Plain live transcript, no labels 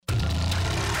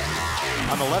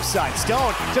on the left side.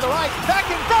 Stone to the right, back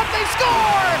in front, they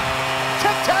score!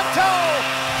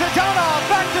 Tic-tac-toe! Dodona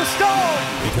back to Stone!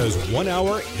 Because 1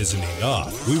 hour isn't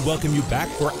enough, we welcome you back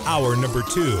for hour number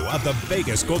 2 of the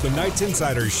Vegas Golden Knights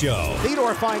Insider Show.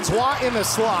 Theodore finds Waugh in the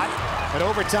slot. An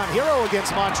overtime hero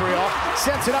against Montreal.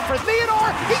 Sends it up for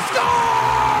Theodore. He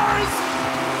scores!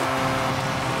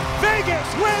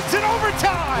 Vegas wins in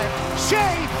overtime.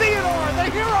 Shea Theodore, the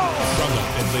hero. From the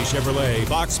Findlay Chevrolet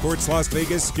Fox Sports Las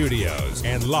Vegas studios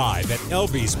and live at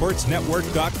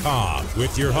lvsportsnetwork.com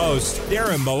with your hosts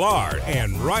Darren Millard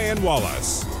and Ryan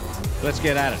Wallace. Let's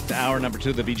get at it. Hour number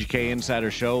 2 of the VGK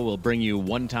Insider Show will bring you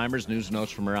one-timers, news and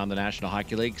notes from around the National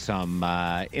Hockey League, some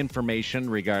information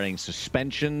regarding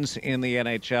suspensions in the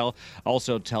NHL.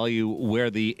 Also tell you where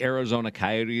the Arizona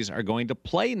Coyotes are going to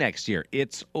play next year.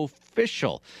 It's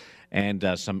official. And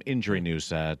some injury news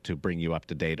to bring you up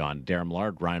to date on. Darren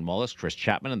Millard, Ryan Wallace, Chris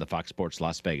Chapman in the Fox Sports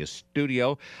Las Vegas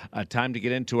studio. Time to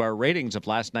get into our ratings of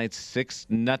last night's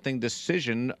 6-0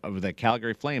 decision of the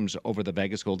Calgary Flames over the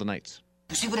Vegas Golden Knights.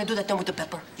 You see what I do that time with the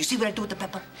pepper? You see what I do with the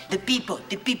pepper? The people,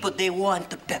 they want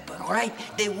the pepper, all right?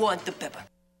 They want the pepper.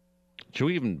 Should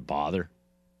we even bother?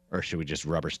 Or should we just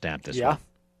rubber stamp this one?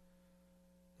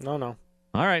 No.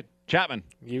 All right, Chapman.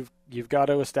 You've got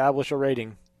to establish a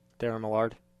rating, Darren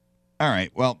Millard. All right,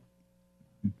 well,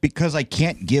 because I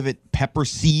can't give it pepper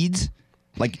seeds,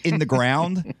 like in the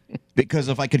ground, because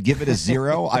if I could give it a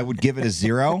 0, I would give it a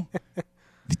 0.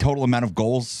 The total amount of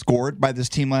goals scored by this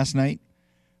team last night.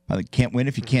 Can't win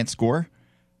if you can't score.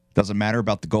 Doesn't matter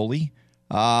about the goalie.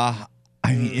 I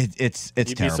mean, it's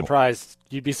You'd terrible. Be surprised.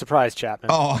 You'd be surprised,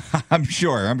 Chapman. Oh, I'm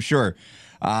sure.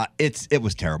 It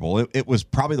was terrible. It was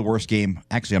probably the worst game.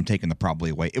 Actually, I'm taking the probably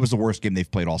away. It was the worst game they've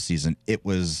played all season. It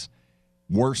was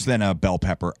worse than a bell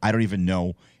pepper. I don't even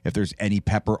know if there's any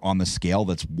pepper on the scale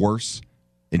that's worse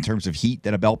in terms of heat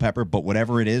than a bell pepper, but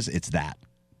whatever it is, it's that.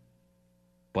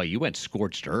 Boy, you went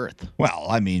scorched earth. Well,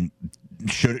 I mean,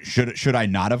 should I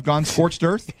not have gone scorched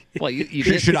earth? Well, you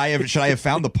should I have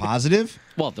found the positive?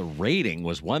 Well, the rating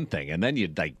was one thing, and then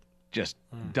you'd just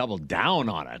double down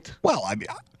on it. Well, I mean,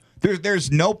 there's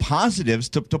no positives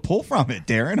to pull from it,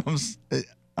 Darren.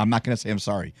 I'm not going to say I'm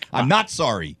sorry. I'm not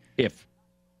sorry.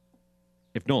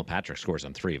 If Nolan Patrick scores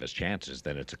on 3 of his chances,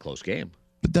 then it's a close game.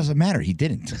 It doesn't matter. He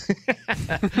didn't.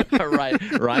 All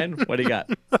right, Ryan, what do you got?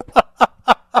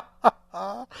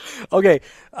 Okay,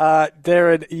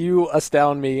 Darren, you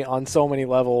astound me on so many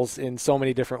levels in so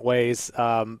many different ways.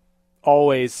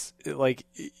 Always,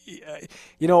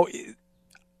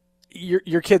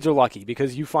 your kids are lucky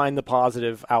because you find the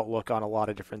positive outlook on a lot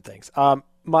of different things.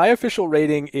 My official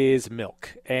rating is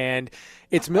milk, and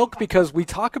it's milk because we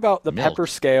talk about the pepper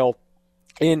scale.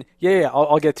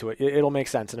 I'll get to it. It'll make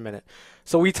sense in a minute.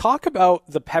 So we talk about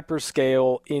the pepper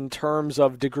scale in terms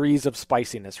of degrees of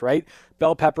spiciness, right?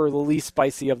 Bell pepper, the least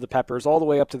spicy of the peppers, all the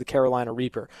way up to the Carolina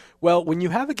Reaper. Well, when you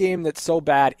have a game that's so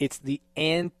bad, it's the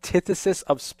antithesis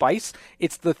of spice.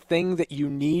 It's the thing that you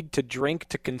need to drink,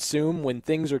 to consume when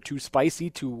things are too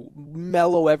spicy to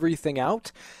mellow everything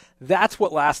out. That's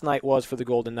what last night was for the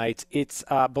Golden Knights. It's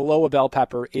below a bell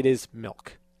pepper. It is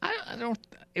milk. I don't.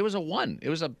 It was a 1. It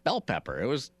was a bell pepper. It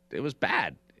was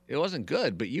bad. It wasn't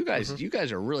good. But you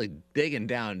guys are really digging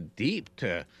down deep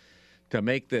to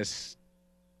make this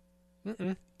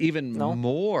even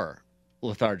more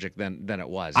lethargic than it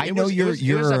was. I know you're.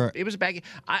 It was a bad game.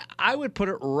 I would put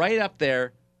it right up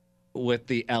there with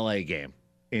the LA game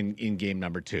in game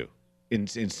number 2. In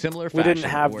similar fashion. We didn't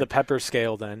have the pepper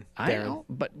scale then, Darren. I know,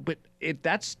 but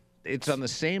it's on the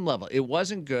same level. It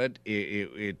wasn't good.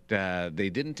 They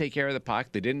didn't take care of the puck.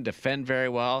 They didn't defend very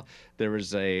well. There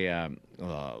was a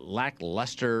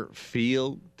lackluster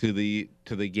feel to the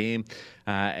game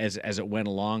as it went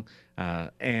along,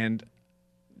 and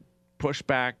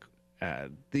pushback.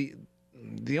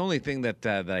 The only thing that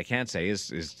I can say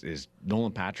is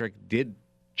Nolan Patrick did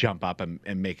jump up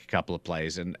and make a couple of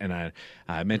plays. And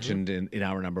I mentioned in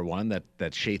hour number 1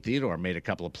 that Shea Theodore made a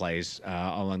couple of plays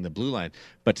along the blue line.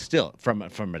 But still, from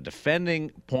a defending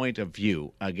point of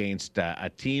view against a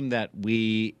team that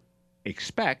we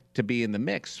expect to be in the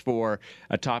mix for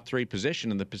a top 3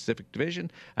 position in the Pacific Division,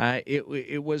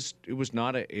 it was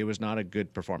not a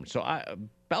good performance. So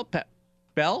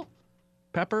bell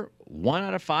pepper 1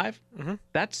 out of 5.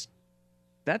 That's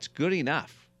good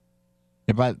enough.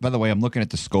 By the way, I'm looking at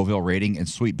the Scoville rating, and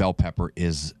sweet bell pepper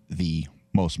is the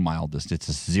most mildest. It's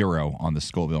a 0 on the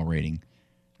Scoville rating.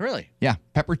 Really? Yeah.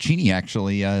 Peppercini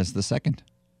actually is the second.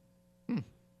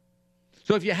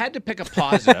 So if you had to pick a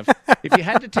positive, if you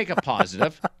had to take a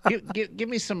positive, give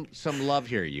me some love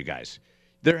here, you guys.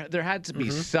 There had to be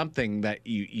something that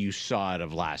you saw out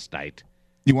of last night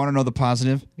You want to know the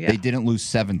positive? Yeah. They didn't lose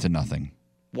 7-0.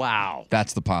 Wow.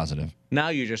 That's the positive. Now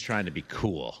you're just trying to be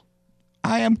cool.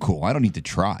 I am cool. I don't need to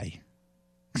try.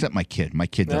 Except my kid. My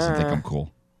kid doesn't think I'm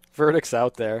cool. Verdict's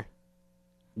out there.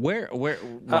 Why,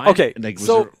 okay, like,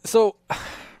 was so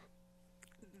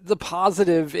the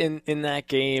positive in that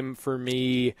game for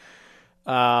me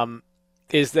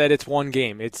is that it's one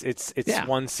game. It's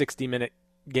one 60-minute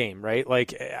game, right?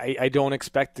 Like I don't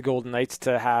expect the Golden Knights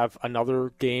to have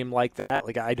another game like that.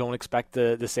 Like I don't expect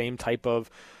the same type of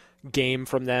game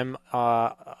from them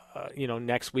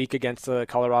next week against the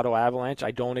Colorado Avalanche.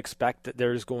 I don't expect that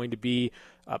there's going to be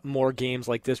more games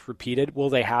like this repeated. Will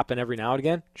they happen every now and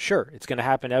again? Sure, it's going to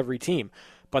happen every team.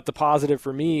 But the positive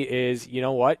for me is, you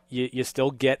know what? You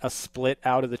still get a split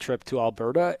out of the trip to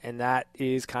Alberta, and that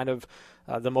is kind of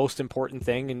the most important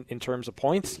thing in terms of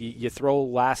points. You throw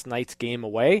last night's game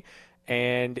away,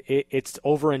 and it's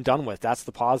over and done with. That's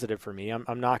the positive for me.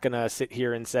 I'm not going to sit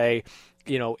here and say,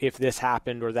 if this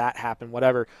happened or that happened,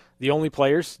 whatever. The only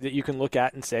players that you can look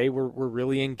at and say were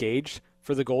really engaged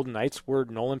for the Golden Knights were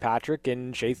Nolan Patrick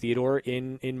and Shea Theodore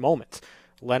in moments.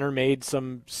 Leonard made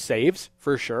some saves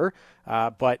for sure,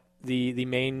 but the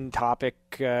main topic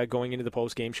going into the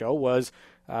post-game show was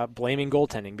blaming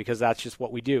goaltending, because that's just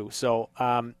what we do. So,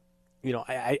 I'm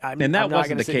and that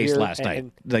wasn't the case last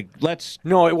night.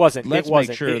 No, it wasn't. Let's it wasn't.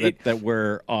 make sure that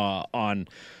we're on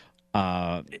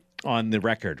the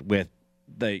record with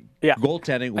the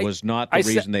goaltending was not the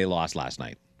reason they lost last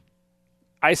night.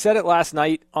 I said it last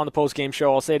night on the post-game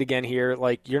show. I'll say it again here.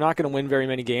 Like, you're not going to win very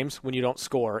many games when you don't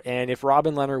score. And if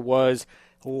Robin Lehner was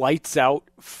lights out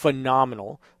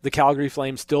phenomenal, the Calgary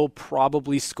Flames still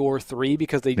probably score 3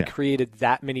 because they created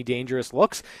that many dangerous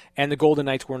looks. And the Golden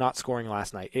Knights were not scoring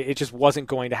last night. It just wasn't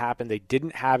going to happen. They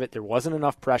didn't have it. There wasn't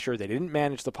enough pressure. They didn't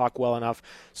manage the puck well enough.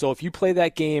 So if you play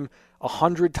that game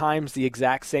 100 times the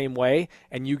exact same way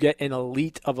and you get an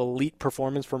elite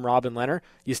performance from Robin Lehner,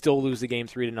 you still lose the game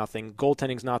 3-0.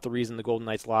 Goaltending's not the reason the Golden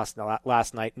Knights lost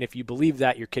last night, and if you believe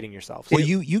that, you're kidding yourselves. Well,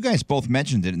 you guys both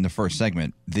mentioned it in the first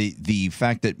segment. The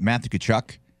fact that Matthew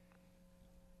Tkachuk,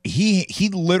 he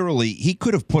literally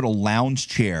could have put a lounge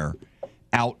chair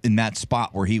out in that spot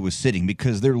where he was sitting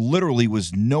because there literally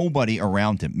was nobody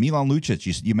around him. Milan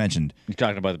Lucic, you mentioned. You're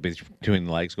talking about the between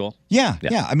the legs goal? Yeah.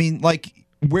 I mean, like,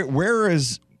 where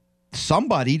is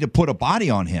somebody to put a body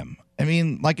on him? I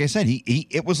mean, like I said,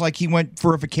 it was like he went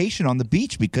for a vacation on the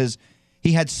beach because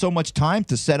he had so much time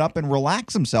to set up and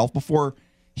relax himself before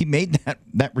he made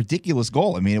that ridiculous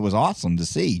goal. I mean, it was awesome to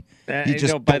see. You just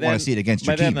don't want to see it against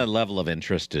your team. By then, the level of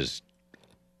interest is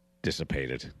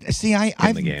dissipated. See,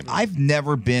 I've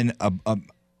never been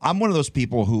I'm one of those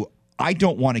people who I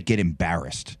don't want to get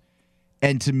embarrassed.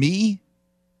 And to me,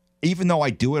 even though I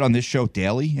do it on this show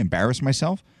daily, embarrass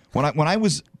myself. When I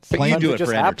was playing, you do it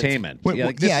for entertainment.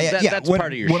 That's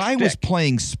part of your When I was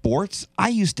playing sports, I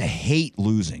used to hate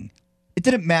losing. It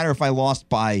didn't matter if I lost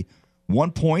by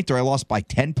 1 point or I lost by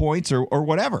 10 points or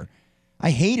whatever.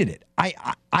 I hated it.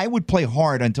 I would play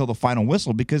hard until the final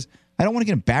whistle because I don't want to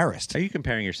get embarrassed. Are you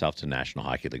comparing yourself to National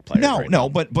Hockey League players? No,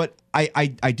 but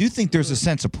I do think there's a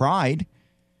sense of pride.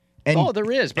 And,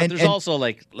 there is, but there's also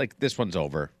like this one's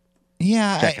over.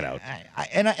 Yeah, check it out.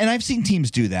 And I've seen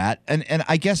teams do that, and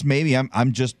I guess maybe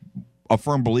I'm just a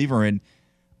firm believer in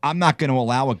I'm not going to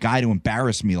allow a guy to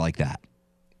embarrass me like that.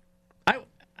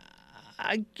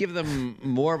 I give them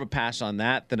more of a pass on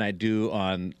that than I do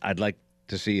on. I'd like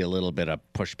to see a little bit of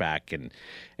pushback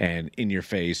and in your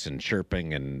face and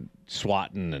chirping and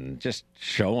swatting and just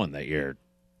showing that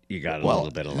you got a little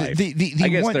bit of life. I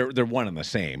guess they're one and the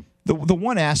same. The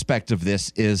one aspect of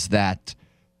this is that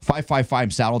 555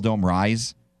 Saddledome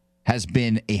Rise has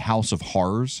been a house of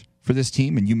horrors for this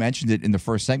team, and you mentioned it in the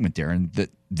first segment, Darren, that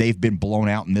they've been blown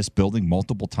out in this building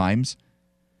multiple times.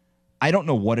 I don't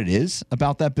know what it is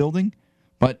about that building,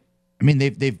 but I mean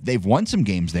they've won some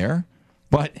games there,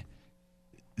 but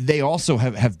they also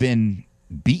have been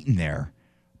beaten there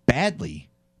badly.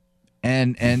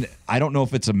 And I don't know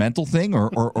if it's a mental thing or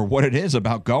what it is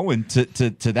about going to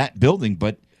that building,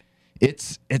 but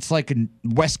it's like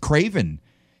Wes Craven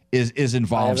is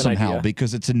involved somehow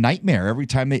because it's a nightmare every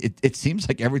time it seems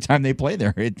like every time they play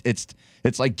there.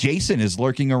 It's like Jason is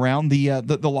lurking around the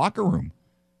locker room.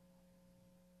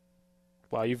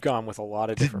 Well, you've gone with a lot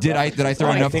of different. Did I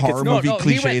throw enough horror movie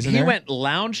cliches in there? He went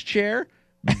lounge chair,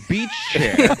 beach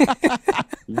chair,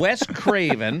 Wes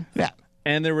Craven,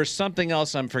 and there was something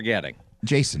else I'm forgetting.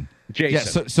 Jason. Yeah,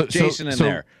 Jason in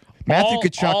there. Matthew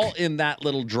Tkachuk, all in that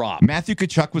little drop. Matthew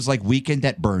Tkachuk was like Weekend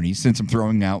at Bernie's, since I'm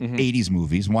throwing out 80s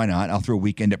movies. Why not? I'll throw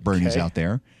Weekend at Bernie's out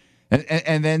there.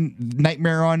 And then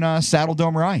Nightmare on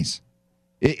Saddledome Rise.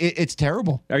 It's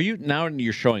terrible. Are you now?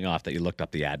 You're showing off that you looked up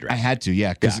the address. I had to,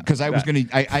 yeah, because I was going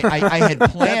to. I had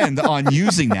planned on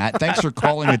using that. Thanks for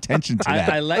calling attention to that.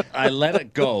 I let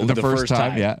it go The the first first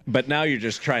time, yeah. But now you're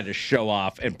just trying to show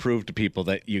off and prove to people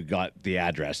that you got the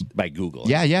address by Google.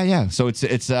 Yeah. So it's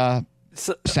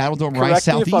Saddle Dome Rise Correct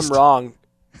me if Southeast. I'm wrong.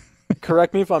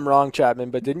 Correct me if I'm wrong,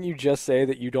 Chapman, but didn't you just say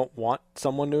that you don't want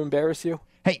someone to embarrass you?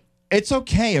 Hey, it's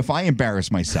okay if I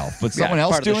embarrass myself, but someone it's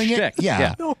else part of the doing it, shtick.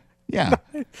 yeah. No. Yeah.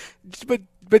 But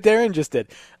Darren just did.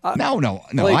 No.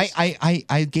 Like,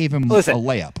 I gave him listen. a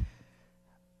layup.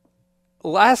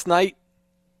 Last night,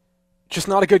 just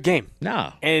not a good game.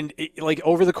 No. And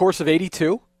over the course of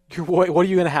 82, what are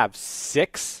you going to have?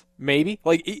 6, maybe?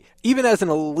 Even as an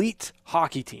elite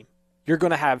hockey team, you're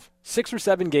going to have 6 or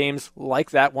 7 games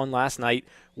like that one last night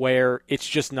where it's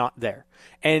just not there.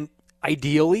 And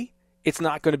ideally, it's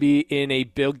not going to be in a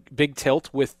big tilt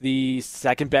with the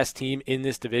second best team in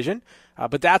this division.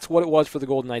 But that's what it was for the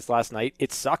Golden Knights last night.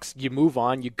 It sucks. You move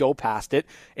on. You go past it.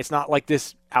 It's not like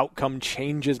this outcome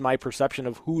changes my perception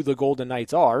of who the Golden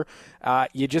Knights are.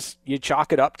 You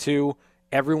chalk it up to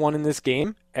everyone in this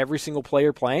game, every single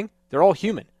player playing. They're all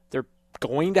human. They're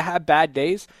going to have bad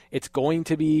days. It's going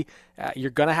to be you're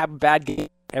going to have a bad game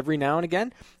every now and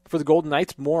again. For the Golden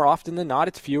Knights, more often than not,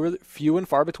 it's few and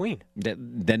far between.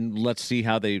 Then let's see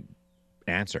how they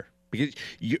answer. Because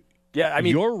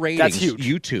your ratings, that's huge.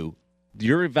 You two,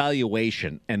 your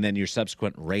evaluation and then your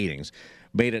subsequent ratings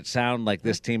made it sound like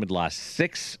this team had lost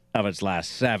 6 of its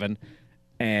last 7.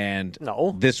 And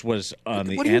this was on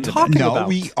the What are you end of talking it. about? No,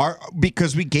 we are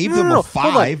because we gave them a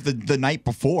 5 the night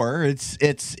before.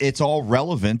 It's all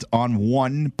relevant on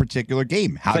one particular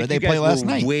game. How did they play last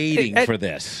night? Waiting for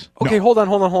this. Okay, No. hold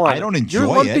on. I don't enjoy you're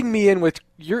lumping it. me in with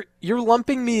you're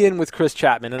lumping me in with Chris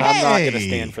Chapman, and I'm not going to Hey!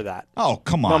 stand for that. Oh,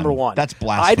 come on. Number one, That's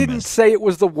blasphemous. I didn't say it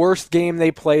was the worst game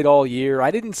they played all year. I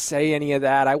didn't say any of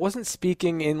that. I wasn't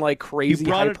speaking in crazy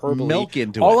You brought hyperbole. milk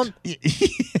into All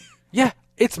it. Yeah,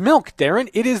 it's milk, Darren.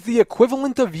 It is the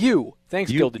equivalent of you. Thanks,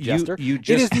 Gilded Jester. It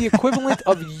is the equivalent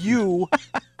of you.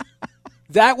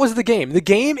 That was the game. The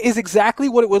game is exactly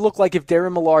what it would look like if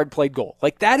Darren Millard played goal.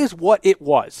 That is what it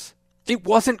was. It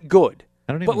wasn't good.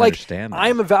 I don't even but understand that.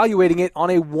 I'm evaluating it on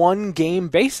a one-game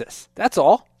basis. That's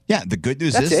all. Yeah, the good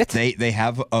news That's is it. they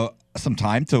have some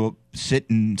time to sit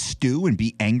and stew and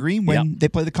be angry when they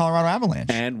play the Colorado Avalanche.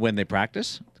 And when they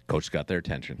practice, coach got their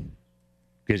attention.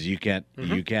 Because you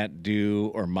can't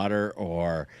do or mutter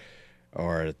or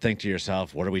think to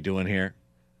yourself, what are we doing here?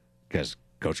 Because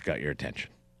coach got your attention.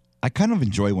 I kind of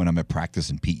enjoy when I'm at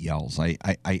practice and Pete yells. I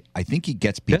think he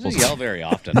gets people. Doesn't yell very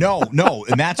often. No,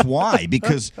 and that's why.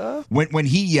 Because when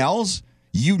he yells,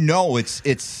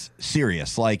 it's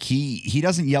serious. He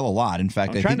doesn't yell a lot. In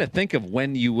fact, I'm trying to think of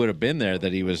when you would have been there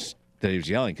that he was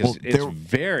yelling because it's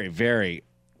very, very.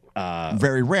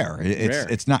 Very rare.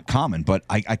 It's not common, but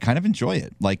I kind of enjoy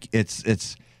it.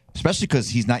 It's especially because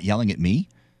he's not yelling at me.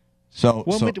 So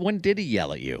when did he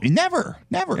yell at you? Never.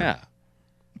 Yeah.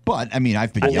 But I mean,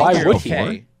 I've been Well, yelled why at would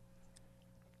before. he?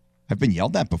 I've been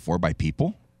yelled at before by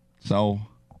people. So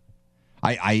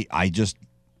I just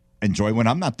enjoy when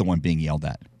I'm not the one being yelled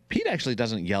at. Pete actually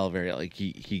doesn't yell very.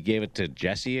 He gave it to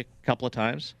Jesse a couple of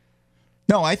times.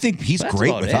 No, I think he's That's great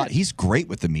about with it. us. He's great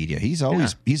with the media. He's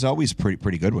always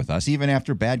pretty good with us. Even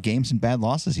after bad games and bad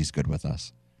losses, he's good with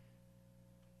us.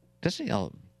 Doesn't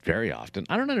yell very often.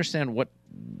 I don't understand what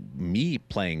me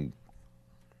playing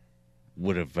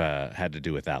would have had to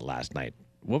do with that last night.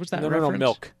 What was that No, reference?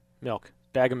 milk,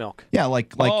 bag of milk. Yeah,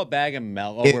 like bag of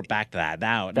milk. Oh, we're back to that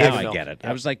now. Bag Now of I milk. get it.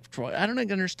 I was like, I don't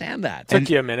understand that. Took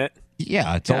you a minute.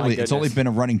 yeah, it's Oh, my only goodness. been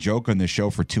a running joke on this show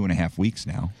for 2.5 weeks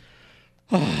now.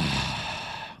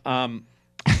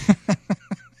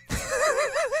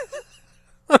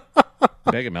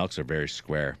 Bag of milks are very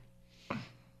square,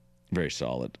 very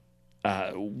solid.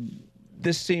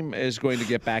 This team is going to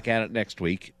get back at it next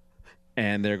week,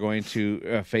 and they're going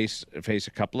to face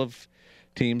a couple of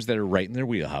teams that are right in their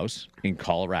wheelhouse in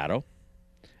Colorado,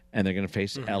 and they're going to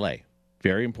face L.A.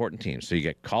 Very important teams. So you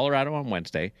get Colorado on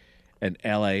Wednesday and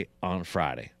L.A. on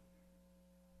Friday.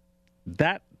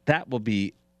 That will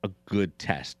be a good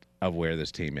test of where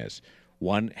this team is.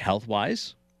 One,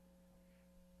 health-wise,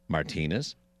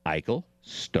 Martinez, Eichel,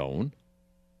 Stone,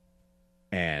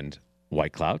 and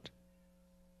Whitecloud,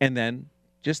 and then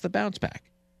just the bounce back.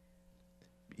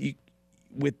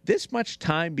 With this much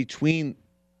time between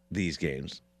these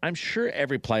games, I'm sure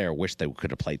every player wished they could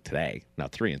have played today. Now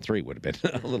 3-3 would have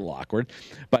been a little awkward,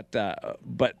 but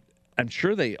I'm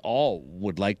sure they all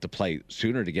would like to play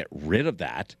sooner to get rid of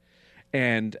that.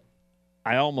 And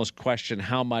I almost question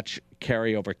how much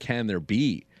carryover can there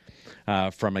be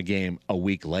from a game a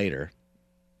week later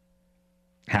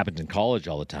happens in college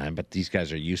all the time, but these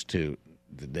guys are used to,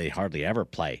 they hardly ever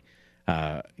play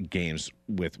games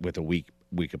with a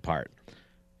week apart.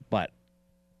 But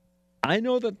I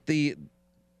know that the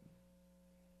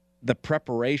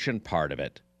preparation part of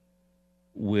it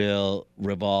will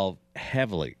revolve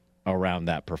heavily around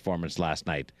that performance last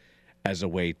night as a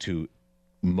way to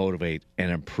motivate and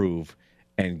improve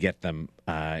and get them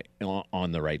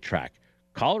on the right track.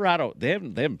 Colorado, they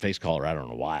haven't faced Colorado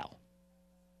in a while.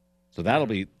 So that'll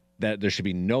be that. There should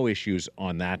be no issues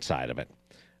on that side of it.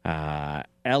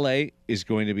 LA is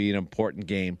going to be an important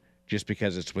game just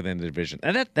because it's within the division.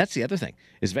 And that's the other thing,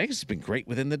 is Vegas has been great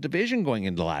within the division going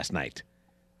into last night.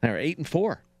 They're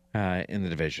 8-4 in the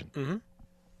division. Mm-hmm.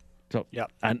 So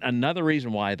another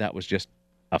reason why that was just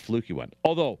a fluky one.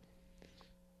 Although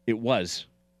it was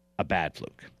a bad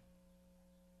fluke.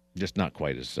 Just not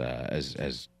quite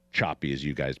as choppy as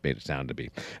you guys made it sound to be.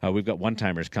 We've got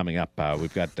one-timers coming up.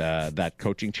 We've got that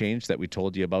coaching change that we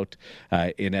told you about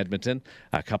in Edmonton.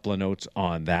 A couple of notes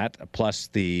on that, plus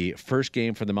the first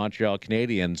game for the Montreal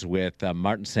Canadiens with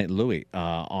Martin St. Louis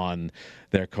on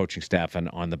their coaching staff and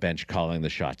on the bench calling the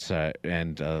shots,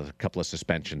 and a couple of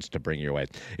suspensions to bring your way.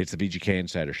 It's the VGK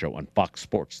Insider Show on Fox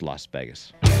Sports Las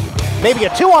Vegas. Maybe a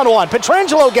 2-on-1.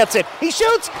 Pietrangelo gets it. He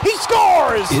shoots. He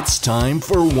scores. It's time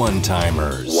for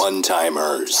one-timers.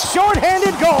 One-timers.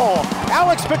 Short-handed goal.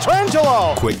 Alex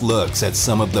Pietrangelo. Quick looks at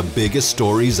some of the biggest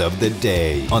stories of the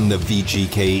day on the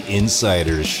VGK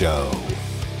Insider Show.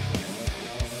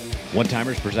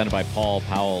 One-timers presented by Paul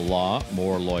Powell Law.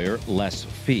 More lawyer, less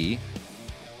fee.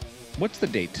 What's the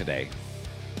date today,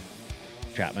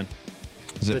 Chapman?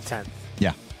 Is it The 10th.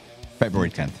 Yeah, February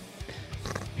 10th.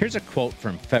 Here's a quote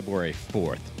from February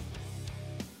 4th.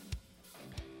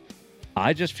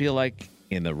 I just feel like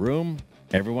in the room,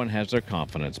 everyone has their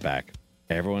confidence back.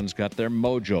 Everyone's got their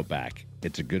mojo back.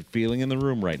 It's a good feeling in the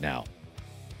room right now.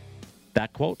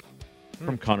 That quote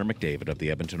from Connor McDavid of the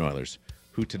Edmonton Oilers,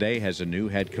 who today has a new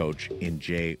head coach in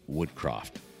Jay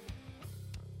Woodcroft.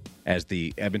 As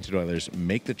the Edmonton Oilers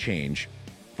make the change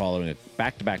following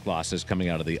back-to-back losses coming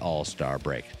out of the All-Star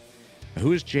break.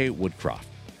 Who is Jay Woodcroft?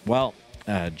 Well,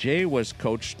 Jay was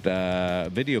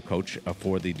video coach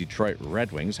for the Detroit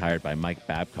Red Wings, hired by Mike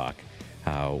Babcock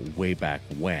way back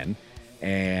when.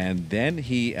 And then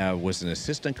he was an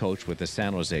assistant coach with the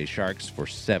San Jose Sharks for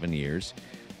 7 years.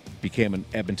 Became an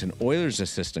Edmonton Oilers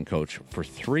assistant coach for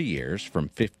 3 years, from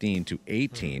 15 to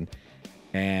 18.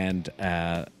 And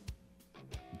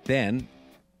then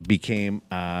became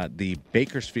the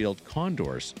Bakersfield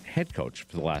Condors head coach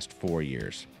for the last 4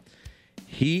 years.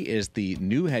 He is the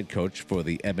new head coach for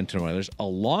the Edmonton Oilers,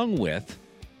 along with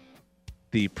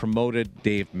the promoted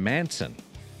Dave Manson,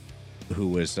 who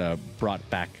was brought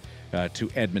back to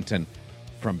Edmonton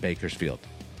from Bakersfield.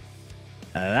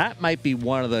 That might be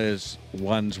one of those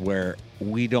ones where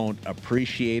we don't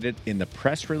appreciate it in the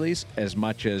press release as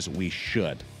much as we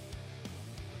should.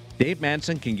 Dave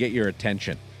Manson can get your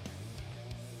attention.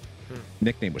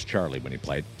 Nickname was Charlie when he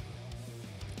played.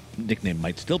 Nickname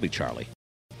might still be Charlie.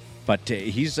 But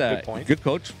he's a good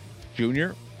coach,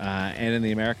 junior, and in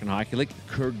the American Hockey League.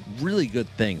 Heard really good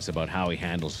things about how he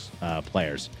handles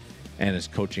players and his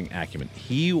coaching acumen.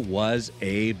 He was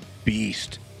a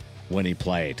beast when he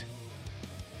played.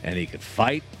 And he could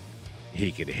fight,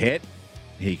 he could hit,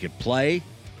 he could play.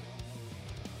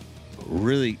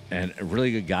 Really, and a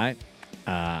really good guy.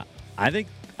 I think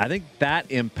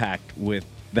that impact with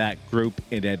that group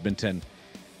in Edmonton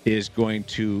is going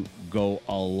to go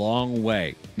a long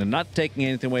way. Now, not taking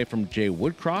anything away from Jay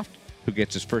Woodcroft, who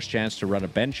gets his first chance to run a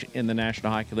bench in the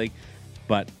National Hockey League,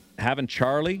 but having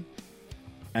Charlie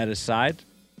at his side,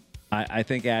 I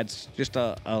think adds just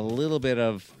a little bit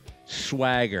of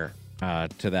swagger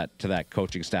to that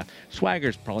coaching staff. Swagger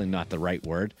is probably not the right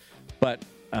word, but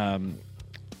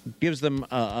gives them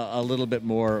a little bit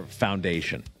more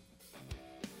foundation.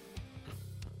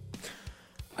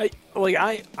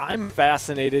 I'm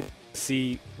fascinated to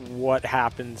see what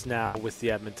happens now with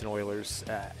the Edmonton Oilers,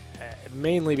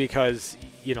 mainly because,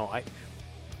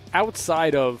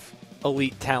 outside of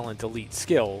elite talent, elite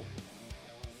skill,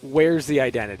 where's the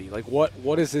identity? Like,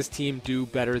 what does this team do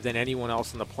better than anyone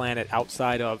else on the planet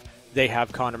outside of they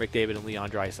have Connor McDavid and Leon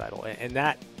Draisaitl? And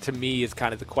that, to me, is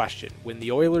kind of the question. When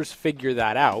the Oilers figure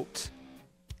that out,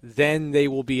 then they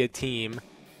will be a team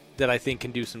that I think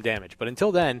can do some damage. But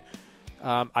until then,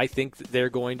 I think that they're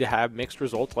going to have mixed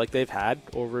results like they've had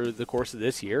over the course of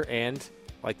this year and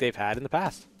like they've had in the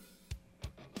past.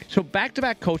 So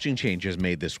back-to-back coaching changes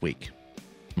made this week.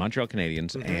 Montreal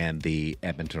Canadiens and the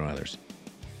Edmonton Oilers.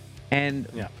 And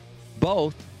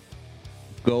both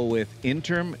go with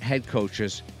interim head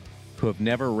coaches who have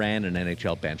never ran an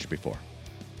NHL bench before.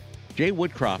 Jay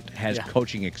Woodcroft has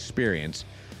coaching experience.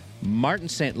 Martin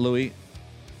St. Louis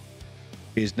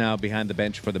is now behind the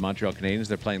bench for the Montreal Canadiens.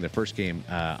 They're playing their first game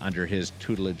under his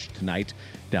tutelage tonight,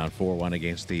 down 4-1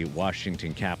 against the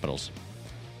Washington Capitals.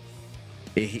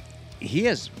 He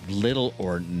has little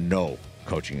or no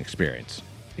coaching experience.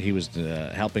 He was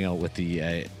helping out with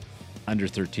the under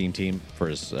 13 team for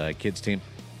his kids team.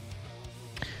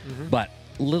 But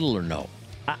little or no.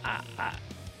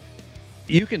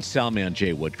 You can sell me on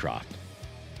Jay Woodcroft.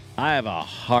 I have a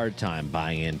hard time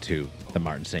buying into the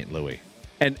Martin St. Louis.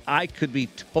 And I could be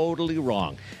totally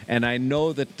wrong. And I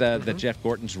know that that Jeff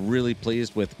Gorton's really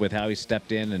pleased with how he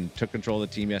stepped in and took control of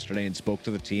the team yesterday and spoke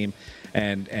to the team.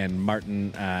 And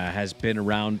Martin has been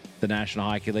around the National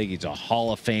Hockey League. He's a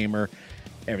Hall of Famer,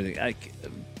 everything.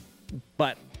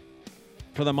 But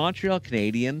for the Montreal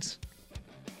Canadiens,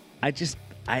 I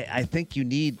think you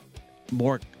need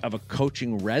more of a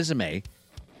coaching resume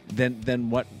than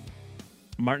what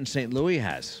Martin St. Louis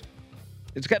has.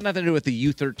 It's got nothing to do with the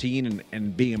U13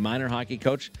 and being a minor hockey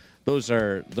coach. Those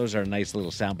are nice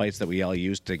little sound bites that we all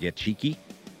use to get cheeky.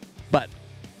 But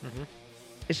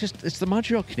it's the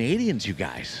Montreal Canadiens, you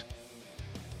guys.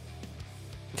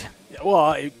 Well,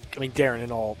 I mean, Darren,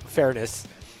 in all fairness,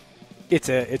 it's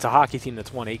a hockey team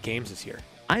that's won 8 games this year.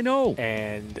 I know.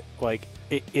 And,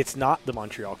 it's not the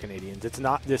Montreal Canadiens. It's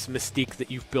not this mystique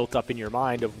that you've built up in your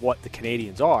mind of what the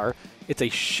Canadiens are. It's a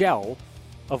shell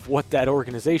of what that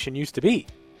organization used to be.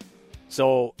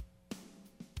 So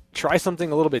try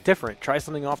something a little bit different. Try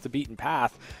something off the beaten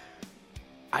path.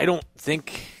 I don't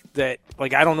think that, I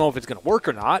don't know if it's going to work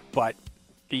or not, but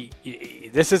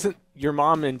this isn't your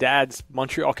mom and dad's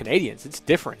Montreal Canadiens. It's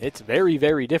different. It's very,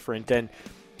 very different. And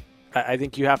I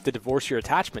think you have to divorce your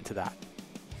attachment to that.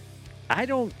 I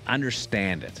don't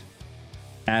understand it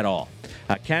at all.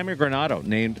 Camille Granato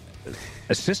named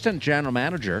assistant general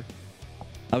manager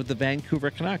of the Vancouver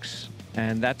Canucks,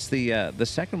 and that's the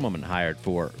second woman hired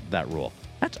for that role.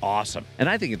 That's awesome, and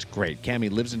I think it's great. Cammy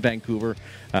lives in Vancouver.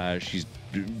 She's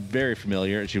very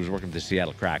familiar. She was working with the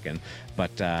Seattle Kraken,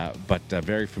 but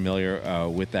very familiar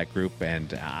with that group,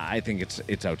 and I think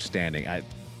it's outstanding.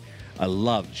 I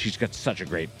love. She's got such a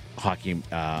great hockey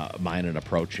mind and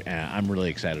approach, and I'm really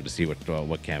excited to see what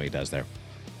Cammy does there.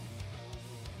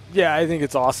 Yeah, I think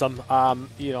it's awesome.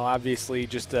 Obviously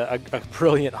just a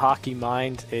brilliant hockey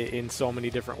mind in so many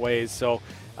different ways. So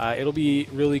it'll be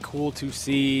really cool to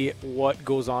see what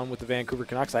goes on with the Vancouver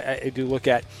Canucks. I do look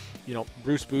at,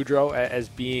 Bruce Boudreau as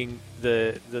being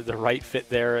the right fit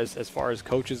there as far as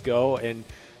coaches go. And,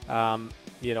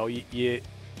 you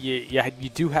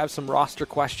do have some roster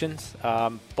questions.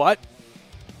 But,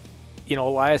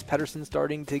 Elias Pettersson's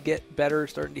starting to get better,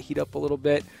 starting to heat up a little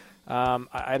bit.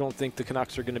 I don't think the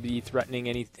Canucks are going to be threatening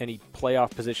any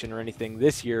playoff position or anything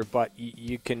this year, but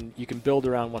you can build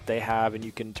around what they have, and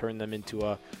you can turn them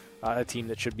into a team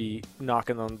that should be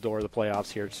knocking on the door of the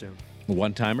playoffs here soon.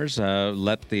 One-timers,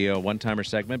 let the one-timer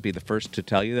segment be the first to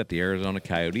tell you that the Arizona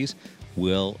Coyotes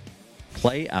will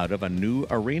play out of a new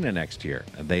arena next year.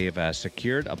 They have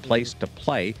secured a place to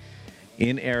play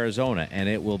in Arizona, and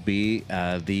it will be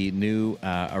the new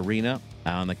arena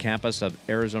on the campus of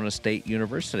Arizona State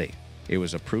University. It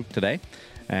was approved today,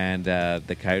 and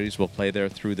the Coyotes will play there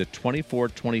through the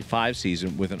 24-25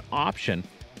 season with an option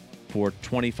for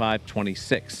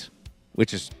 25-26,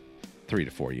 which is 3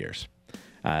 to 4 years.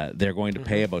 They're going to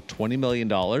pay about $20 million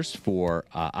for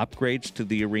upgrades to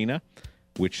the arena,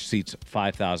 which seats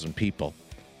 5,000 people.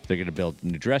 They're going to build a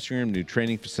new dressing room, new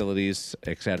training facilities,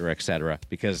 et cetera,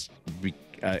 because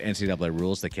NCAA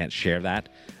rules, they can't share that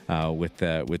with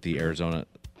the Arizona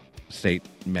State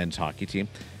men's hockey team.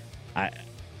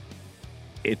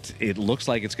 It looks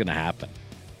like it's going to happen,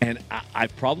 and I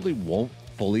probably won't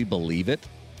fully believe it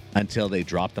until they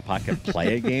drop the puck and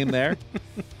play a game there.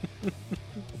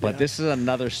 But this is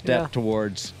another step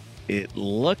towards it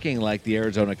looking like the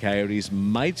Arizona Coyotes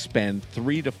might spend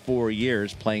 3 to 4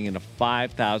 years playing in a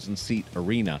 5,000-seat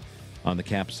arena on the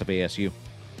campus of ASU.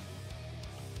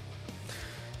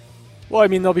 Well, I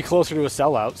mean, they'll be closer to a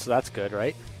sellout, so that's good,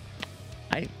 right?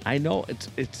 I know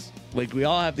it's like we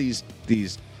all have these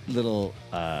little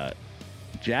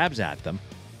jabs at them,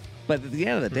 but at the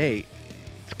end of the day,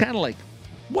 it's kind of like,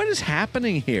 what is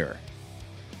happening here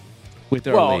with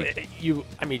our league?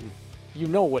 You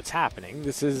know what's happening.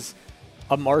 This is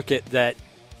a market that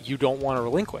you don't want to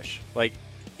relinquish.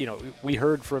 We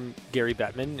heard from Gary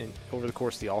Bettman over the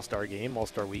course of the All-Star game,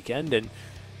 All-Star weekend, and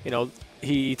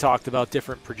he talked about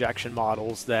different projection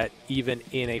models that even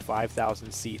in a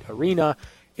 5,000-seat arena,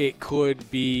 it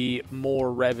could be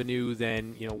more revenue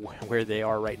than where they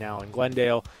are right now in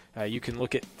Glendale. You can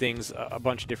look at things a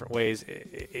bunch of different ways.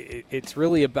 It's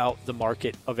really about the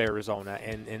market of Arizona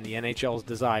and the NHL's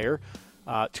desire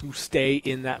to stay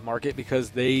in that market because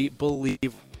they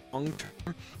believe long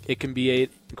term it can be a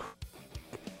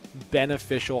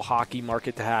beneficial hockey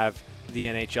market to have the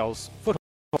NHL's foothold.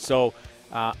 So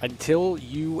until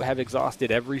you have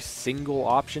exhausted every single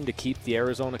option to keep the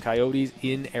Arizona Coyotes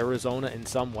in Arizona in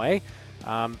some way,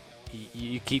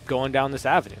 you keep going down this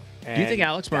avenue. Do you think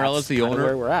Alex Morel is the owner?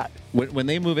 Where we're at. When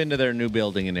they move into their new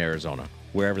building in Arizona,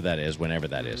 wherever that is, whenever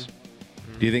that is,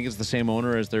 do you think it's the same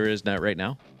owner as there is right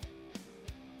now?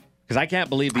 Because I can't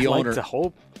believe the owner. Like to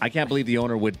hope. I can't believe the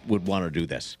owner would want to do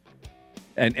this,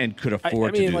 and could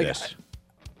afford to do this.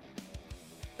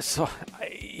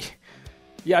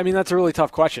 Yeah, I mean, that's a really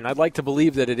tough question. I'd like to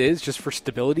believe that it is just for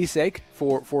stability's sake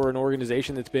for an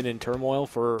organization that's been in turmoil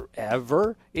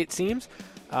forever, it seems.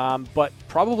 But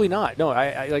probably not. No,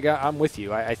 I'm with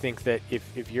you. I think that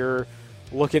if you're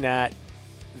looking at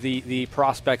the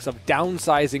prospects of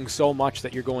downsizing so much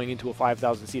that you're going into a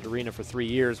 5,000-seat arena for 3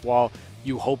 years while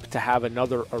you hope to have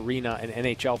another arena, an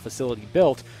NHL facility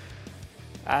built,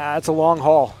 it's a long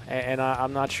haul. And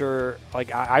I'm not sure.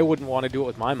 I wouldn't want to do it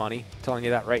with my money. I'm telling you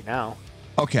that right now.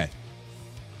 Okay.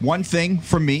 One thing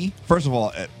for me, first of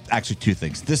all, actually two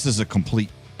things. This is a complete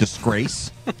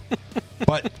disgrace.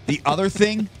 But the other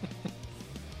thing,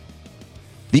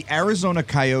 the Arizona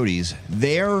Coyotes,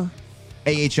 their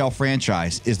AHL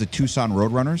franchise is the Tucson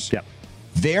Roadrunners. Yep.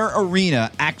 Their arena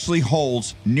actually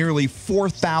holds nearly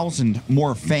 4,000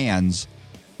 more fans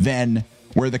than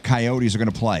where the Coyotes are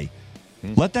going to play.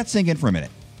 Let that sink in for a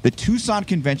minute. The Tucson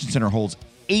Convention Center holds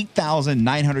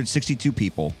 8,962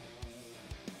 people.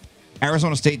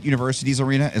 Arizona State University's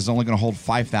arena is only going to hold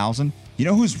 5,000. You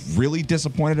know who's really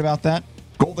disappointed about that?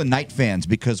 Golden Knight fans,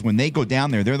 because when they go down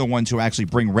there, they're the ones who actually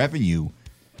bring revenue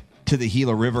to the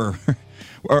Gila River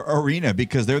arena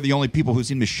because they're the only people who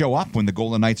seem to show up when the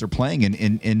Golden Knights are playing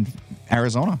in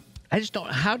Arizona. I just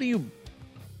don't. How do you?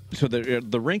 So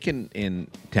the rink in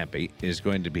Tempe is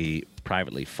going to be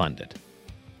privately funded.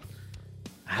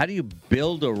 How do you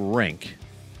build a rink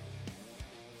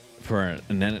for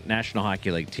a National Hockey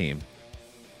League team?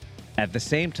 At the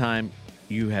same time,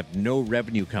 you have no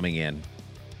revenue coming in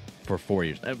for 4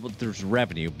 years. Well, there's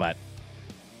revenue, but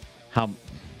how?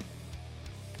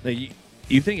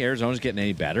 You think Arizona's getting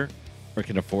any better, or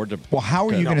can afford to? Well, how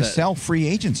are you going to sell free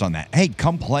agents on that? Hey,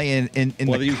 come play in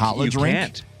the college rink.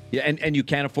 Can't. Yeah, and you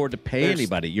can't afford to pay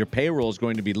anybody. Your payroll is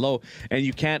going to be low, and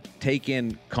you can't take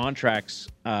in contracts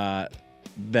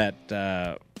that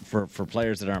for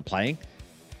players that aren't playing.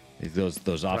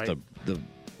 Those off right. the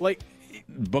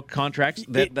book contracts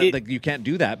that you can't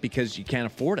do that because you can't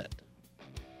afford it.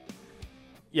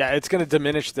 Yeah, it's going to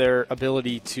diminish their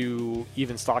ability to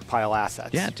even stockpile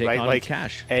assets. Yeah, take on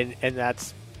cash, and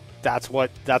that's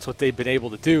what they've been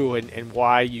able to do, and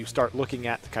why you start looking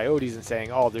at the Coyotes and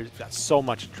saying, oh, there's got so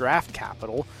much draft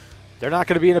capital, they're not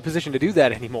going to be in a position to do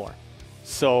that anymore.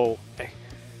 So,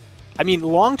 I mean,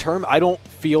 long term, I don't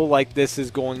feel like this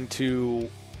is going to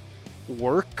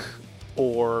work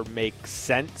or make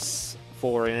sense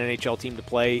for an NHL team to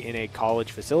play in a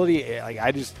college facility.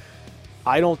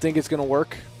 I don't think it's going to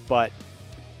work, but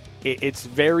it's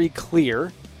very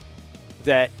clear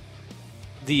that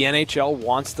the NHL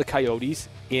wants the Coyotes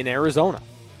in Arizona.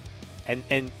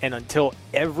 And until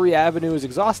every avenue is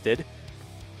exhausted,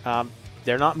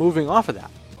 they're not moving off of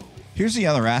that. Here's the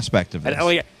other aspect of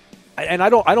this. And I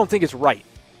don't think it's right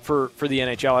for the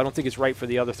NHL. I don't think it's right for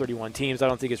the other 31 teams. I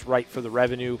don't think it's right for the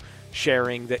revenue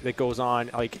sharing that goes on.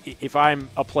 Like, if I'm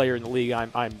a player in the league,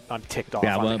 I'm ticked off.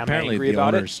 Yeah, well, I'm apparently angry the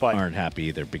about owners it, but aren't happy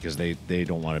either because they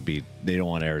don't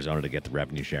want Arizona to get the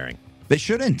revenue sharing. They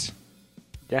shouldn't.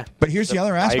 Yeah. But here's the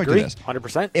other aspect of this.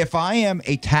 100%. If I am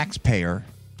a taxpayer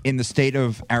in the state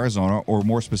of Arizona, or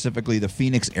more specifically the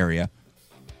Phoenix area,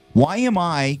 why am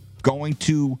I going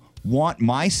to want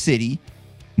my city,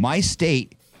 my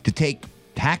state, to take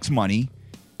tax money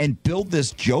and build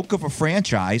this joke of a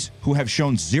franchise who have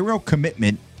shown zero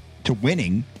commitment to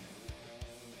winning?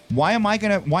 Why am I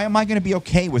gonna be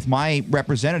okay with my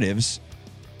representatives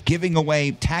giving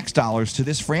away tax dollars to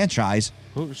this franchise?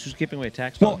 Who's giving away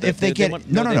tax Well, dollars? if they want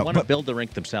to build the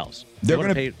rink themselves. They want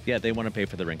to pay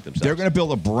for the rink themselves. They're going to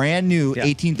build a brand new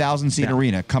 18,000 seat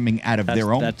arena coming out of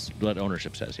their own. That's what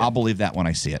ownership says. Yeah. I'll believe that when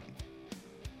I see it.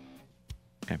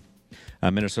 Okay.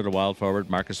 Minnesota Wild forward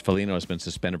Marcus Foligno has been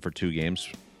suspended for 2 games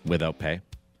without pay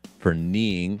for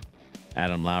kneeing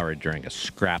Adam Lowry during a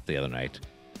scrap the other night.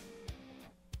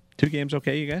 2 games,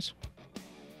 okay, you guys?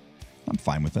 I'm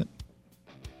fine with it.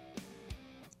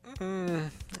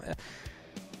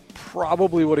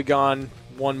 Probably would have gone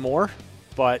one more,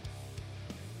 but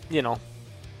you know,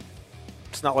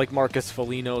 it's not like Marcus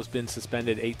Foligno's been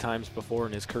suspended 8 times before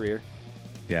in his career.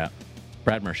 Yeah.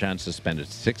 Brad Marchand suspended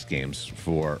 6 games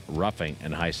for roughing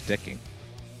and high sticking.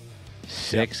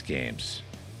 6 games.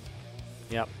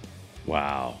 Yep.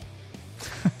 Wow.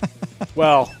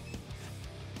 Well,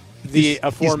 the He's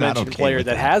not aforementioned okay player with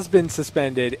that that. has been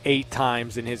suspended 8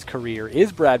 times in his career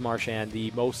is Brad Marchand,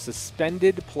 the most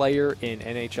suspended player in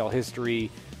NHL history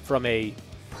from a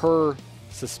per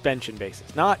suspension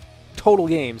basis. Not total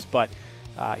games, but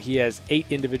he has 8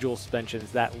 individual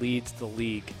suspensions. That leads the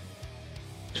league.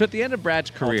 So at the end of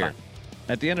Brad's career, time.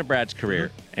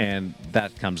 and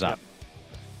that comes up,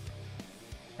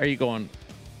 are you going,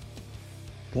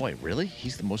 boy, really?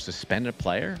 He's the most suspended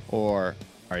player? Or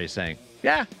are you saying,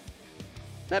 yeah,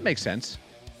 that makes sense?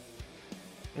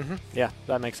 Yeah,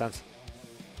 that makes sense.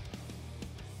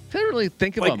 I don't really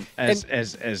think of Like, him as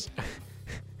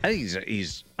I think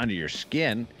he's under your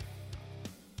skin,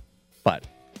 but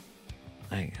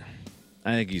I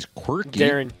think he's quirky.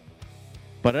 Darren,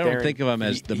 But I don't Darren, think of him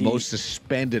as he- the he- most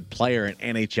suspended player in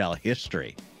NHL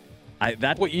history.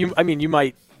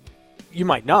 you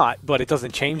might not, but it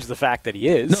doesn't change the fact that he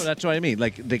is. No, that's what I mean.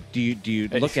 Like, do you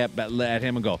look at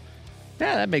him and go,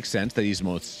 yeah, that makes sense that he's the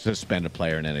most suspended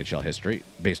player in NHL history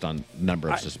based on number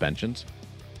of suspensions?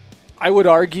 I would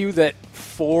argue that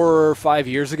 4 or 5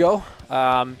 years ago,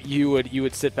 you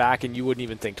would sit back and you wouldn't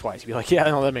even think twice. You'd be like, yeah,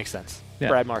 no, that makes sense. Yeah.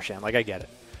 Brad Marchand, like I get it.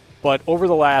 But over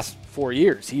the last 4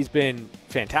 years, he's been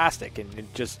fantastic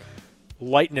and just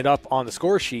lighting it up on the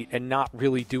score sheet and not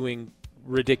really doing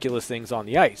ridiculous things on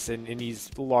the ice. And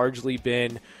he's largely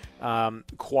been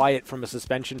quiet from a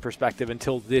suspension perspective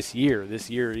until this year. This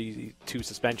year, he's 2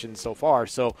 suspensions so far.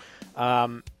 So,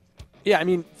 yeah, I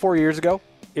mean, 4 years ago,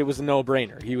 it was a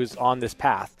no-brainer. He was on this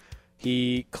path.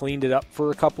 He cleaned it up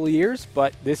for a couple of years,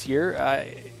 but this year,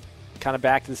 kind of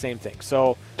back to the same thing.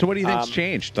 So what do you think's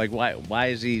changed? Like, why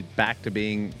is he back to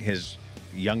being his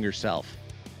younger self?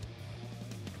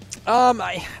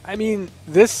 I mean,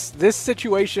 this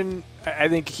situation, I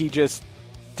think he just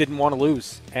didn't want to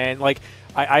lose. And, like,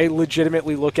 I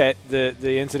legitimately look at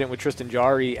the incident with Tristan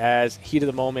Jarry as heat of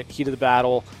the moment, heat of the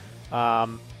battle,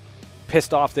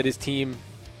 pissed off that his team,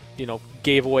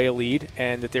 gave away a lead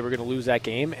and that they were going to lose that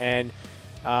game, and,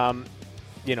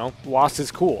 lost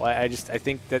his cool. I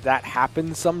think that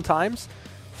happens sometimes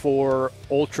for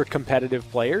ultra-competitive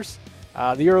players.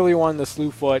 The earlier one, the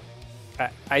slew foot,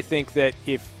 I think that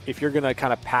if you're going to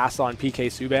kind of pass on PK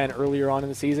Subban earlier on in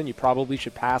the season, you probably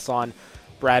should pass on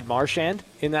Brad Marchand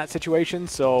in that situation.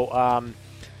 So,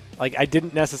 I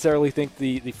didn't necessarily think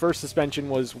the first suspension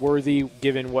was worthy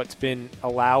given what's been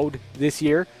allowed this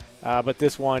year. But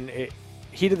this one,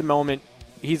 heat of the moment,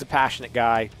 he's a passionate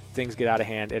guy. Things get out of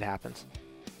hand. It happens.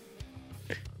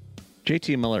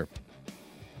 JT Miller,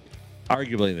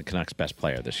 arguably the Canucks' best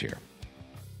player this year.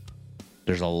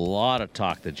 There's a lot of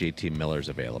talk that JT Miller's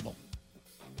available.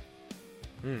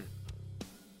 New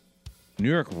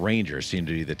York Rangers seem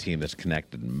to be the team that's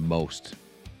connected most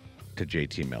to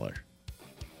JT Miller.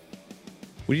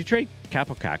 Would you trade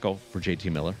Capo Caco for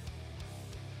JT Miller?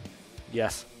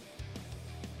 Yes.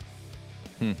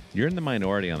 You're in the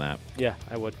minority on that. Yeah,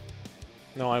 I would.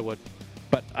 No, I would.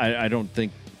 But I don't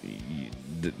think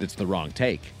it's the wrong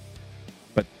take.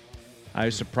 But I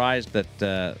was surprised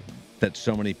that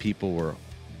so many people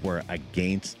were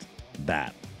against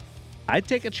that. I'd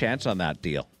take a chance on that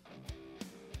deal.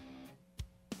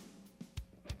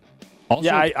 Also,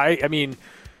 Yeah, I mean,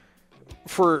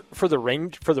 for the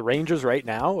Rangers right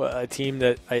now, a team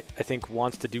that I think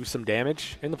wants to do some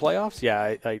damage in the playoffs.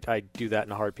 Yeah, I do that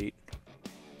in a heartbeat.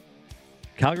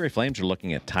 Calgary Flames are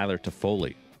looking at Tyler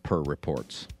Toffoli per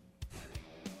reports.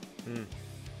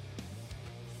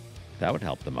 That would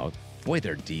help them out. Boy,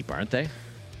 they're deep, aren't they?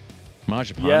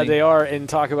 Mangiapane. Yeah, they are. And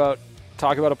talk about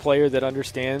a player that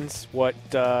understands what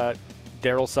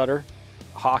Daryl Sutter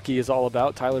hockey is all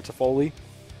about. Tyler Toffoli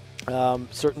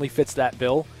certainly fits that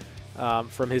bill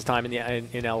from his time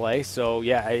in LA. So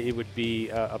yeah, it would be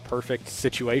a perfect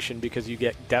situation because you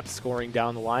get depth scoring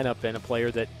down the lineup and a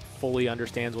player that fully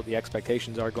understands what the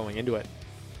expectations are going into it.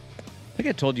 I think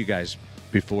I told you guys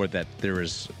before that there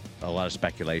was a lot of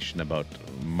speculation about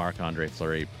Marc-Andre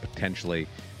Fleury potentially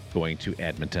going to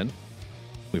Edmonton.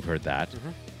 We've heard that.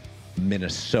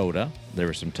 Minnesota, there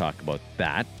was some talk about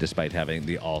that, despite having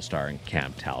the All-Star and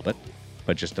Cam Talbot.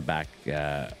 But just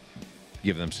to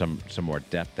give them some more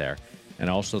depth there. And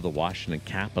also the Washington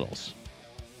Capitals.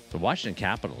 The Washington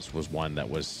Capitals was one that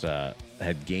was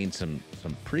had gained some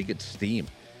pretty good steam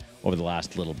over the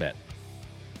last little bit.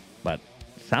 But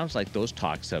sounds like those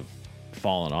talks have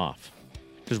fallen off.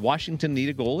 Does Washington need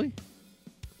a goalie?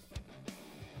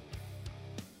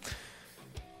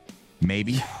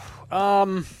 Maybe.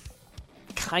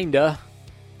 Kinda.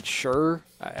 Sure.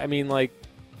 I mean, like,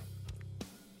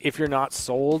 if you're not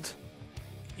sold,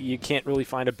 you can't really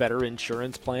find a better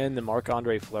insurance plan than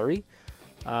Marc-Andre Fleury.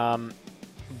 But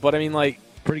I mean, like,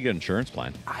 Pretty good insurance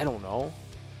plan. I don't know.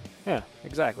 Yeah,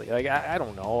 exactly. Like, I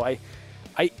don't know. I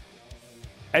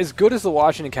as good as the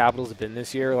Washington Capitals have been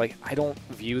this year, like, I don't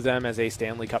view them as a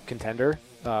Stanley Cup contender.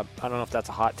 I don't know if that's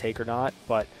a hot take or not,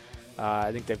 but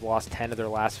I think they've lost 10 of their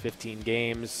last 15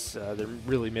 games. They're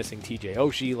really missing TJ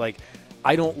Oshie. Like,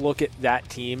 I don't look at that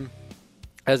team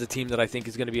as a team that I think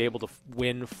is going to be able to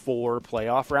win 4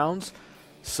 playoff rounds.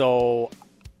 So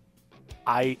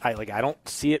I don't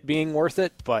see it being worth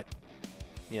it, but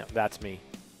that's me.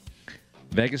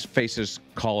 Vegas faces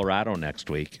Colorado next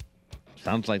week.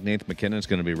 Sounds like Nathan McKinnon's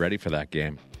going to be ready for that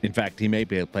game. In fact, he may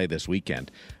be able to play this weekend.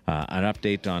 An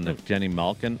update on Evgeny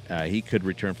Malkin. He could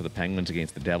return for the Penguins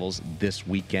against the Devils this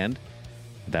weekend.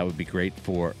 That would be great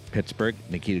for Pittsburgh.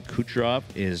 Nikita Kucherov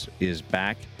is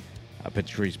back.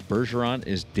 Patrice Bergeron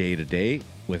is day-to-day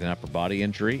with an upper body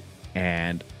injury.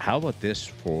 And how about this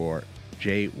for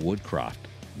Jay Woodcroft,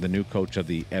 the new coach of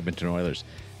the Edmonton Oilers?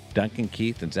 Duncan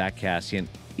Keith and Zach Kassian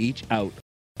each out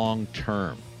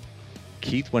long-term.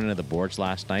 Keith went into the boards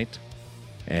last night,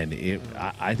 and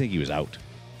I think he was out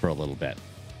for a little bit.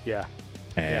 Yeah.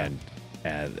 And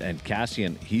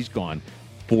Kassian, he's gone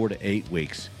 4 to 8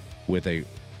 weeks with a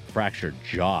fractured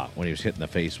jaw when he was hit in the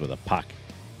face with a puck.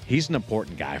 He's an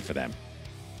important guy for them.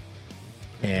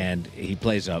 And he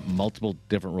plays multiple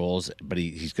different roles, but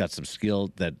he's got some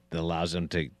skill that allows him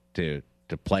to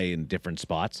play in different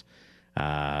spots.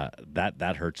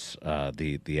 That hurts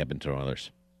the Edmonton Oilers.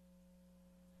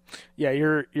 Yeah,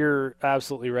 you're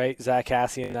absolutely right. Zach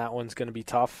Kassian, that one's going to be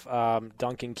tough.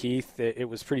 Duncan Keith, it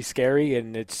was pretty scary,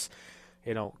 and it's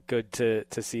good to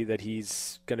see that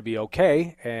he's going to be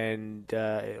okay. And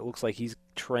it looks like he's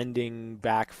trending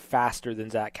back faster than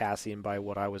Zach Kassian by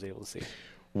what I was able to see.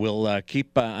 We'll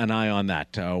keep an eye on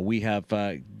that. We have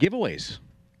giveaways.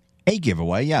 A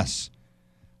giveaway, yes.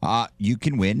 You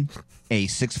can win a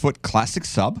 6-foot classic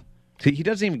sub. See, he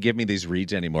doesn't even give me these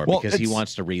reads anymore because he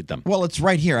wants to read them. Well, it's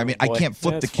right here. I mean, I can't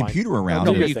flip the computer around.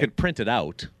 No, you could print it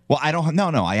out. Well, I don't.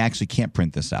 No, I actually can't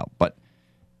print this out. But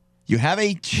you have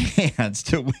a chance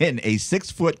to win a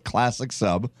 6-foot classic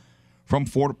sub from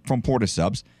Porta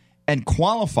Subs and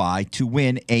qualify to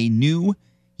win a new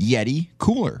Yeti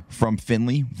cooler from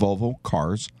Finley Volvo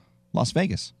Cars, Las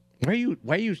Vegas. Why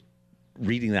are you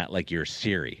reading that like you're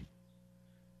Siri?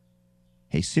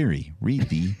 Hey, Siri, read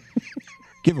the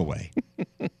giveaway.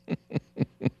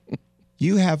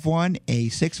 You have won a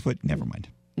 6-foot. Never mind.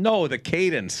 No, the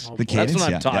cadence. The cadence. That's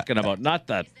what I'm talking about. Not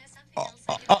that.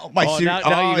 Siri.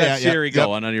 Now you got Siri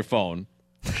going on your phone.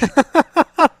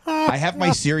 I have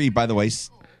my Siri, by the way,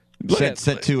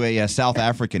 set to a South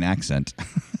African accent.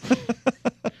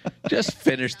 Just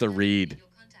finish the read.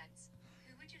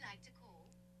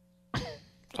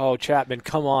 Oh, Chapman,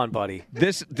 come on, buddy.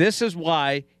 This is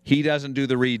why he doesn't do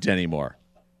the reads anymore.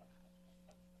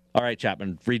 All right,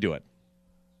 Chapman, redo it.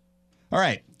 All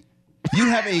right.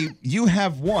 You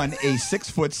have won a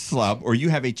 6-foot sub, or you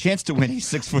have a chance to win a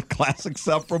 6-foot classic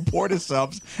sub from Porta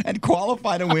Subs and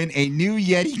qualify to win a new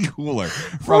Yeti cooler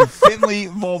from Finley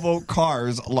Volvo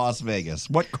Cars, Las Vegas.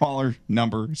 What caller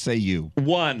number say you?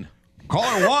 1.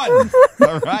 Caller 1.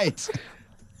 All right.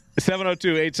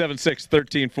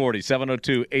 702-876-1340.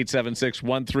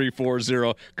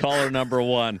 702-876-1340. Caller number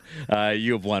 1.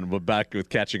 You have won. We're back with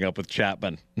Catching Up with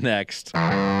Chapman next.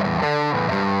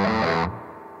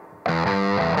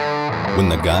 When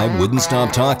the guy wouldn't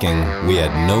stop talking, we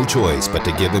had no choice but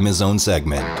to give him his own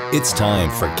segment. It's time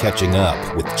for Catching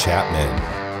Up with Chapman.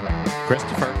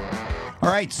 Christopher. All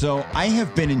right, so I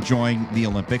have been enjoying the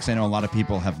Olympics. I know a lot of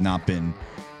people have not been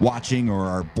watching or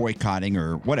are boycotting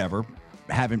or whatever,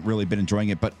 haven't really been enjoying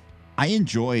it, but I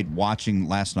enjoyed watching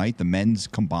last night the men's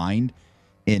combined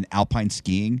in alpine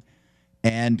skiing.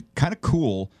 And kind of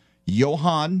cool,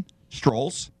 Johann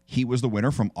Strolls, he was the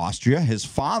winner from Austria. His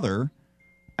father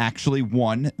actually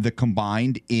won the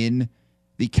combined in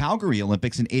the Calgary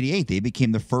Olympics in '88. They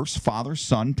became the first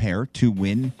father-son pair to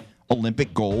win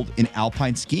Olympic gold in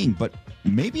alpine skiing. But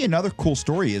maybe another cool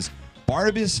story is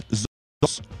Barnabas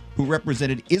Zos, who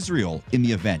represented Israel in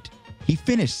the event. He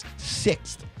finished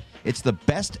 6th. It's the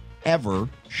best ever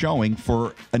showing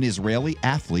for an Israeli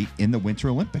athlete in the Winter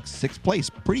Olympics. 6th place.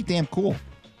 Pretty damn cool.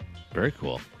 Very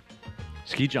cool.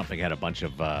 Ski jumping had a bunch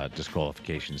of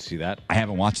disqualifications. See that? I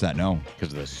haven't watched that, no.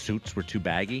 Because the suits were too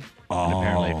baggy. Oh. And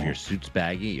apparently if your suit's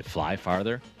baggy, you fly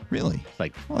farther. Really? It's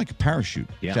like a parachute.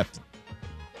 Yeah. Except,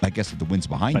 I guess if the wind's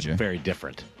behind but you. very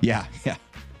different. Yeah.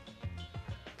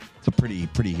 It's a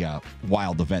pretty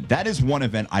wild event. That is one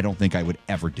event I don't think I would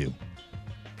ever do.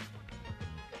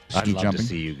 I'd Ski love jumping? to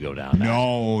see you go down that.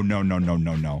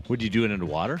 No. Would you do it in the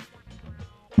water?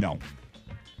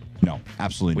 No,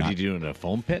 absolutely Would not. you do it in a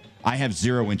foam pit? I have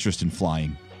zero interest in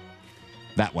flying.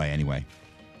 That way, anyway.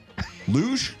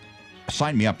 Luge?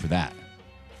 Sign me up for that.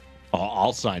 Oh,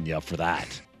 I'll sign you up for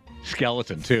that.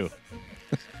 Skeleton, too.